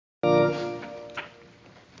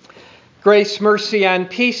Grace, mercy, and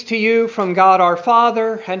peace to you from God our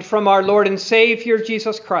Father and from our Lord and Savior,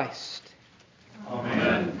 Jesus Christ.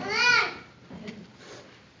 Amen.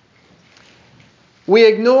 We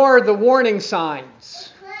ignore the warning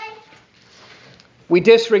signs. We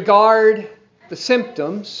disregard the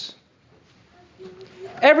symptoms.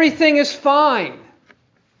 Everything is fine.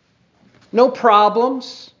 No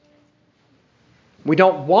problems. We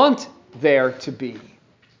don't want there to be.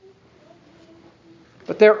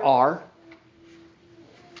 But there are.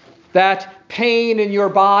 That pain in your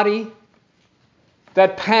body,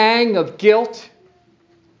 that pang of guilt,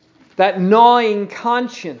 that gnawing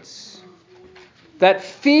conscience, that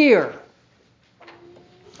fear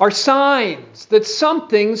are signs that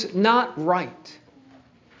something's not right.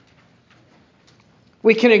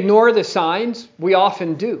 We can ignore the signs. We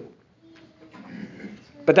often do.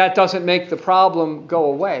 But that doesn't make the problem go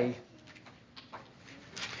away.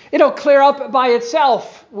 It'll clear up by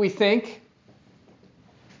itself, we think.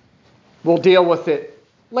 We'll deal with it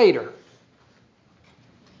later.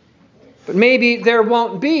 But maybe there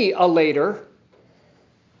won't be a later.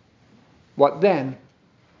 What then?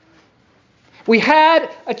 We had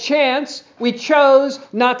a chance. We chose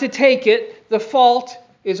not to take it. The fault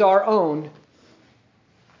is our own.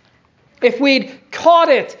 If we'd caught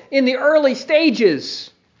it in the early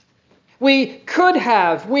stages, we could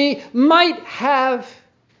have, we might have.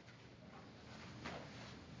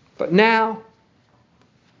 But now,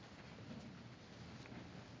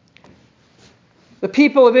 the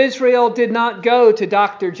people of Israel did not go to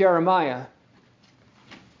Dr. Jeremiah.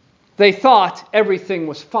 They thought everything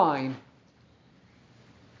was fine.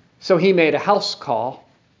 So he made a house call.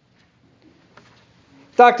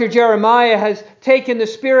 Dr. Jeremiah has taken the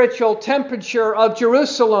spiritual temperature of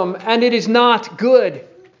Jerusalem, and it is not good.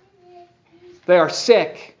 They are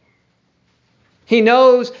sick. He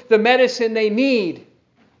knows the medicine they need,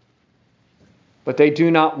 but they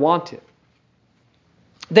do not want it.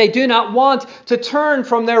 They do not want to turn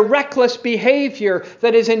from their reckless behavior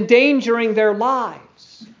that is endangering their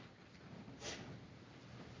lives.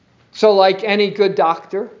 So, like any good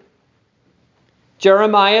doctor,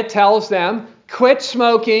 Jeremiah tells them, quit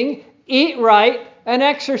smoking, eat right, and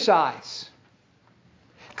exercise.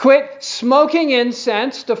 Quit smoking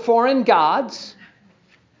incense to foreign gods.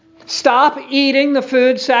 Stop eating the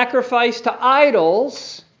food sacrificed to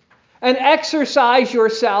idols, and exercise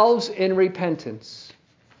yourselves in repentance.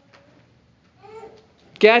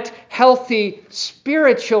 Get healthy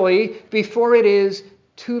spiritually before it is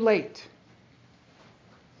too late.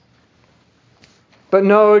 But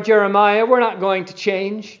no, Jeremiah, we're not going to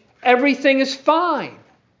change. Everything is fine.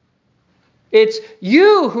 It's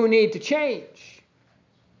you who need to change.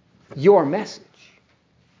 Your message.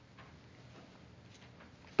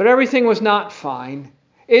 But everything was not fine.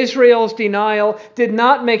 Israel's denial did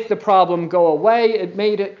not make the problem go away. It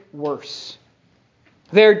made it worse.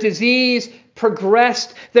 Their disease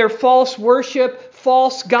progressed. Their false worship,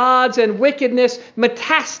 false gods, and wickedness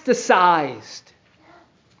metastasized.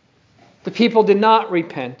 The people did not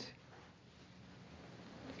repent.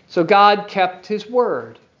 So God kept his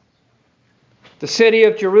word. The city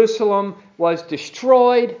of Jerusalem was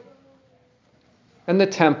destroyed and the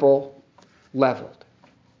temple leveled.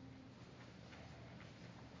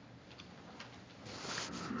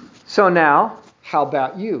 So now, how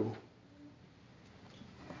about you?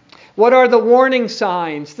 What are the warning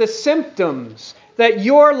signs, the symptoms that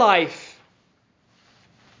your life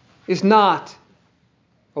is not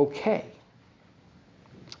okay?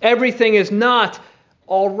 Everything is not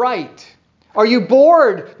all right. Are you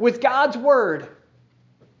bored with God's word?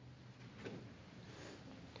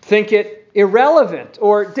 Think it irrelevant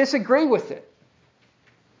or disagree with it?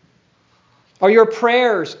 Are your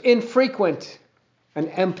prayers infrequent and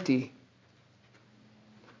empty?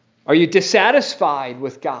 Are you dissatisfied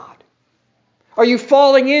with God? Are you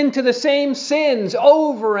falling into the same sins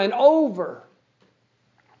over and over?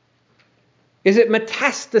 Is it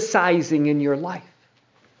metastasizing in your life?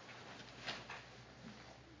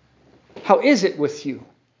 How is it with you?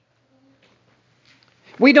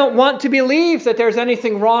 We don't want to believe that there's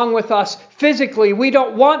anything wrong with us physically. We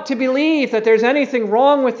don't want to believe that there's anything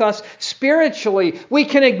wrong with us spiritually. We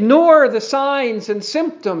can ignore the signs and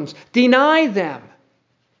symptoms, deny them.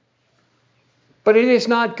 But it is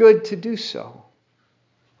not good to do so.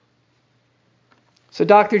 So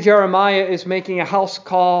Dr. Jeremiah is making a house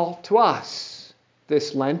call to us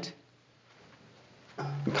this Lent,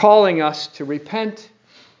 calling us to repent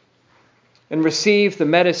and receive the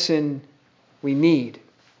medicine we need.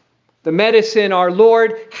 The medicine our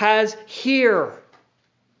Lord has here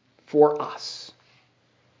for us.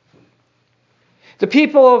 The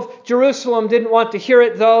people of Jerusalem didn't want to hear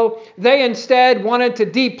it, though. They instead wanted to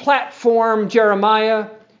deplatform Jeremiah,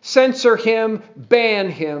 censor him,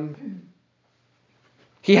 ban him.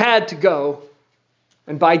 He had to go,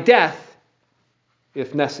 and by death,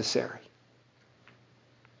 if necessary.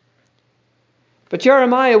 But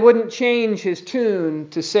Jeremiah wouldn't change his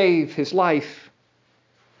tune to save his life.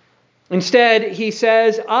 Instead, he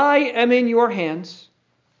says, I am in your hands.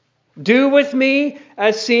 Do with me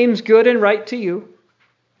as seems good and right to you.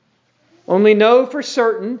 Only know for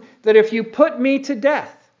certain that if you put me to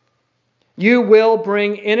death, you will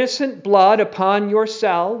bring innocent blood upon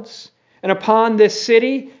yourselves and upon this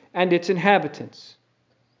city and its inhabitants.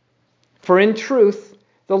 For in truth,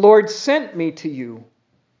 the Lord sent me to you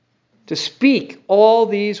to speak all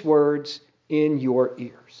these words in your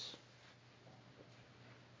ears.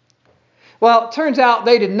 Well, it turns out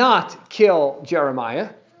they did not kill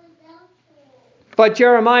Jeremiah, but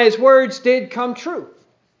Jeremiah's words did come true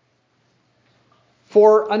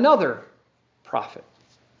for another prophet,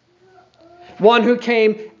 one who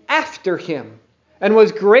came after him and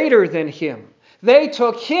was greater than him. They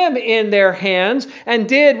took him in their hands and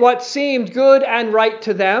did what seemed good and right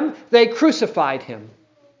to them. They crucified him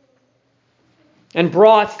and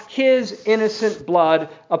brought his innocent blood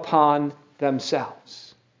upon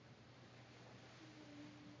themselves.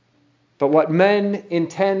 But what men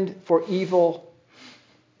intend for evil,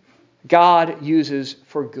 God uses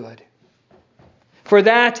for good. For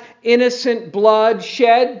that innocent blood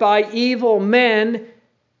shed by evil men,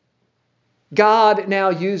 God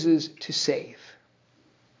now uses to save.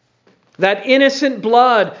 That innocent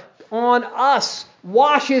blood on us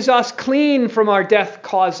washes us clean from our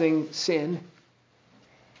death-causing sin.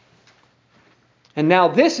 And now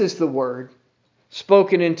this is the word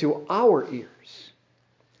spoken into our ears,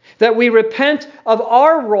 that we repent of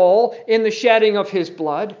our role in the shedding of his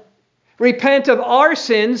blood, repent of our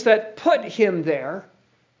sins that put him there,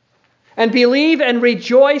 and believe and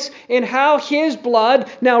rejoice in how his blood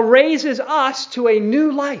now raises us to a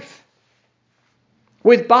new life,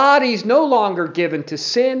 with bodies no longer given to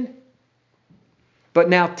sin, but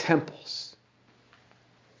now temples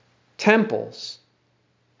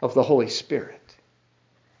of the Holy Spirit.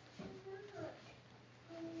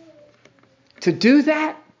 To do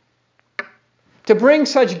that, to bring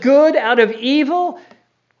such good out of evil,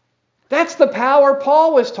 that's the power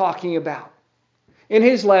Paul was talking about in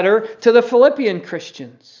his letter to the Philippian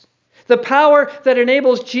Christians. The power that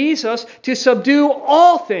enables Jesus to subdue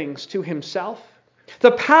all things to himself.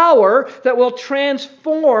 The power that will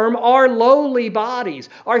transform our lowly bodies,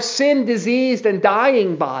 our sin-diseased and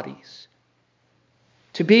dying bodies,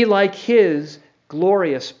 to be like his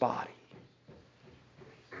glorious body.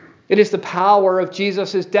 It is the power of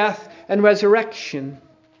Jesus' death and resurrection.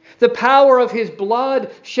 The power of his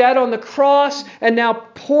blood shed on the cross and now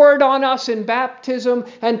poured on us in baptism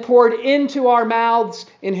and poured into our mouths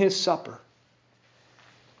in his supper.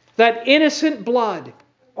 That innocent blood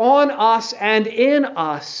on us and in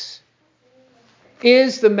us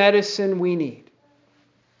is the medicine we need.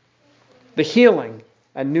 The healing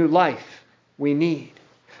and new life we need.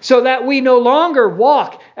 So that we no longer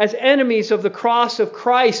walk as enemies of the cross of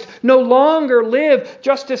Christ, no longer live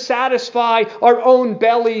just to satisfy our own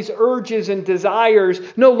belly's urges and desires,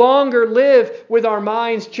 no longer live with our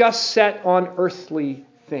minds just set on earthly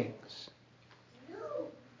things.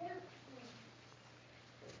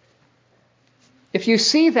 If you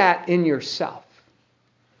see that in yourself,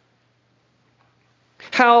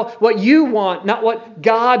 how what you want, not what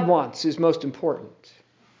God wants, is most important.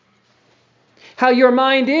 How your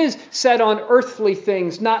mind is set on earthly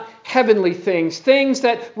things, not heavenly things, things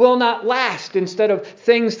that will not last instead of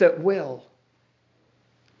things that will.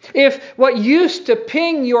 If what used to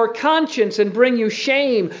ping your conscience and bring you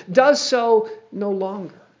shame does so no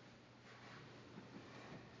longer.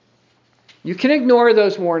 You can ignore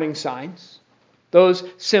those warning signs, those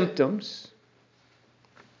symptoms.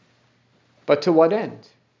 But to what end?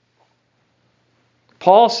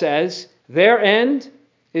 Paul says their end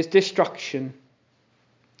is destruction.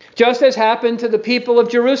 Just as happened to the people of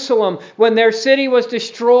Jerusalem when their city was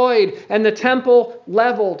destroyed and the temple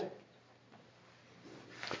leveled.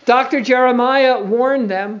 Dr. Jeremiah warned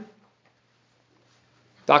them.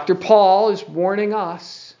 Dr. Paul is warning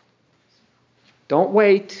us. Don't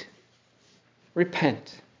wait.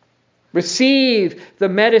 Repent. Receive the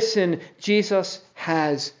medicine Jesus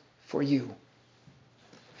has for you.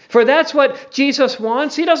 For that's what Jesus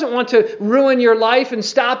wants. He doesn't want to ruin your life and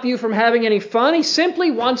stop you from having any fun. He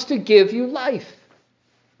simply wants to give you life.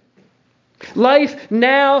 Life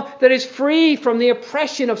now that is free from the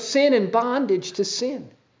oppression of sin and bondage to sin.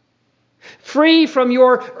 Free from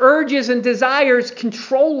your urges and desires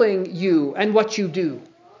controlling you and what you do.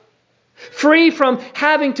 Free from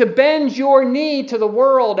having to bend your knee to the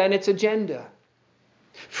world and its agenda.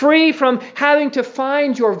 Free from having to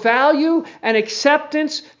find your value and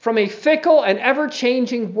acceptance from a fickle and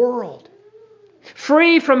ever-changing world.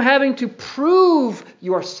 Free from having to prove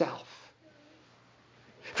yourself.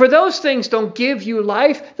 For those things don't give you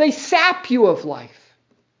life, they sap you of life.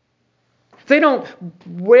 They don't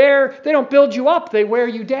build you up, they wear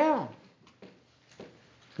you down.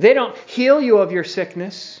 They don't heal you of your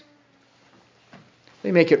sickness.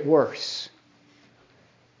 They make it worse.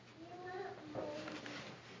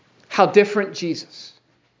 How different Jesus,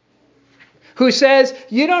 who says,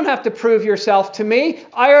 you don't have to prove yourself to me.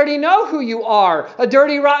 I already know who you are, a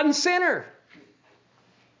dirty, rotten sinner.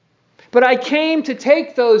 But I came to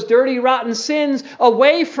take those dirty, rotten sins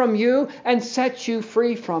away from you and set you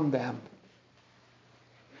free from them.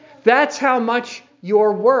 That's how much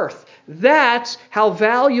you're worth. That's how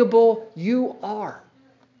valuable you are.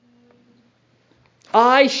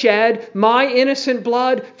 I shed my innocent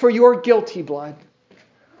blood for your guilty blood.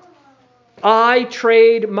 I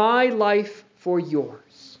trade my life for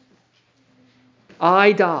yours.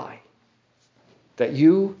 I die that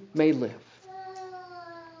you may live.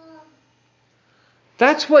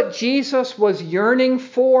 That's what Jesus was yearning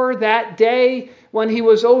for that day when he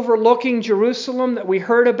was overlooking Jerusalem that we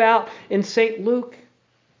heard about in St. Luke.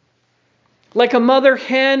 Like a mother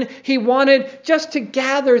hen, he wanted just to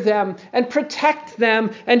gather them and protect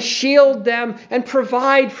them and shield them and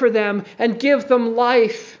provide for them and give them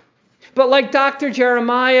life. But like Dr.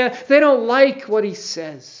 Jeremiah, they don't like what he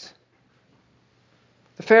says.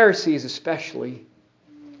 The Pharisees especially.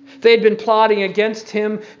 They had been plotting against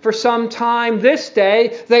him for some time. This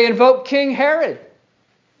day, they invoke King Herod.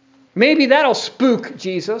 Maybe that'll spook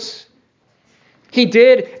Jesus. He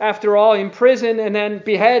did, after all, imprison and then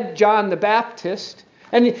behead John the Baptist.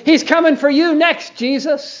 And he's coming for you next,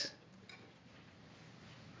 Jesus.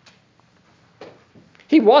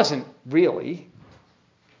 He wasn't really.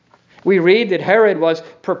 We read that Herod was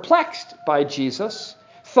perplexed by Jesus,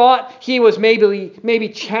 thought he was maybe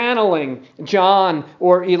channeling John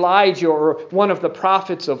or Elijah or one of the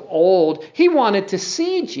prophets of old. He wanted to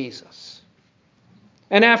see Jesus.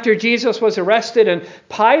 And after Jesus was arrested and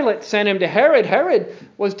Pilate sent him to Herod, Herod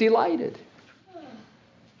was delighted.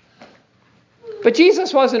 But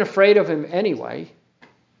Jesus wasn't afraid of him anyway,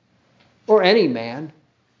 or any man.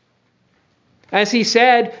 As he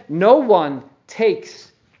said, no one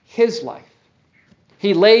takes his life.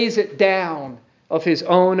 He lays it down of his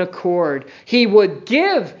own accord. He would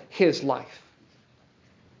give his life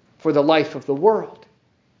for the life of the world.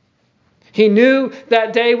 He knew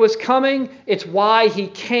that day was coming. It's why he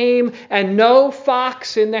came, and no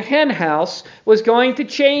fox in the hen house was going to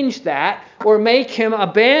change that or make him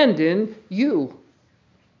abandon you.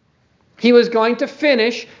 He was going to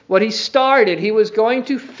finish what he started. He was going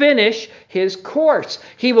to finish his course.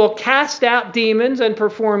 He will cast out demons and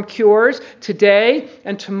perform cures today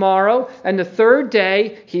and tomorrow, and the third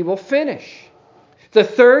day he will finish. The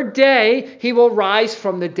third day he will rise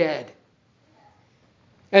from the dead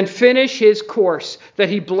and finish his course that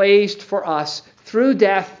he blazed for us through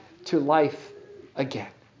death to life again.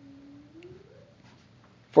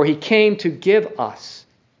 For he came to give us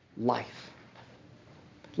life.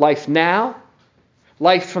 Life now,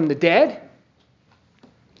 life from the dead,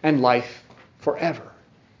 and life forever.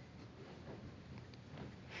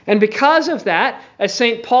 And because of that, as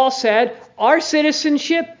St. Paul said, our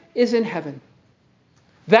citizenship is in heaven.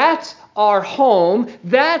 That's our home.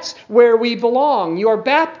 That's where we belong. Your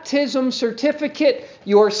baptism certificate,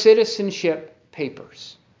 your citizenship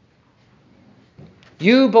papers.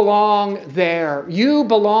 You belong there. You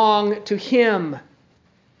belong to him.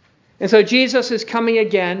 And so Jesus is coming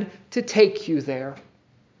again to take you there.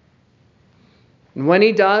 And when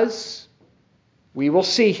he does, we will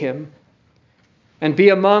see him and be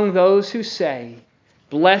among those who say,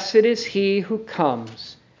 "Blessed is he who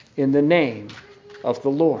comes in the name of the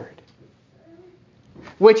Lord."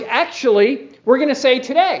 Which actually we're going to say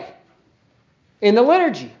today in the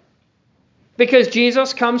liturgy. Because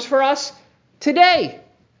Jesus comes for us today.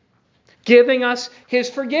 Giving us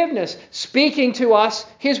his forgiveness, speaking to us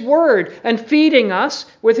his word, and feeding us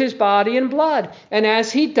with his body and blood. And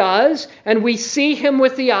as he does, and we see him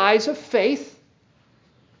with the eyes of faith,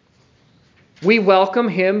 we welcome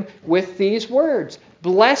him with these words.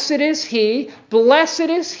 Blessed is he, blessed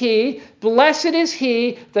is he, blessed is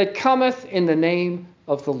he that cometh in the name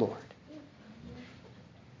of the Lord.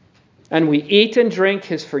 And we eat and drink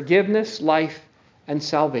his forgiveness, life, and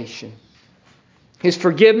salvation. His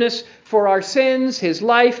forgiveness for our sins, His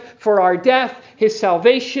life for our death, His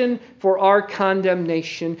salvation for our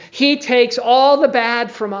condemnation. He takes all the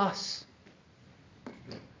bad from us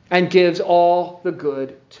and gives all the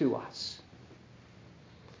good to us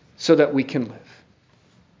so that we can live.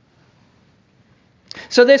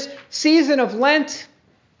 So this season of Lent,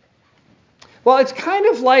 well, it's kind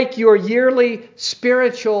of like your yearly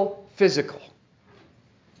spiritual physical.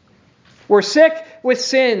 We're sick with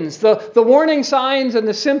sins. The warning signs and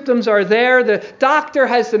the symptoms are there. The doctor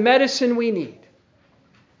has the medicine we need.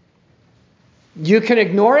 You can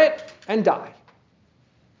ignore it and die.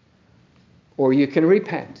 Or you can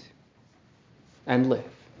repent and live.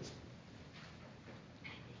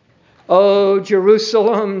 Oh,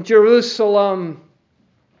 Jerusalem, Jerusalem.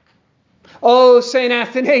 Oh, St.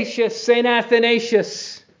 Athanasius, St.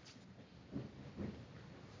 Athanasius.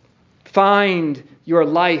 Find your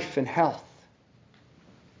life and health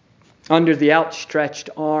under the outstretched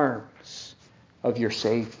arms of your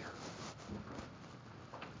Savior.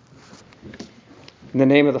 In the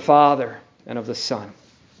name of the Father, and of the Son,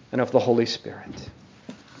 and of the Holy Spirit.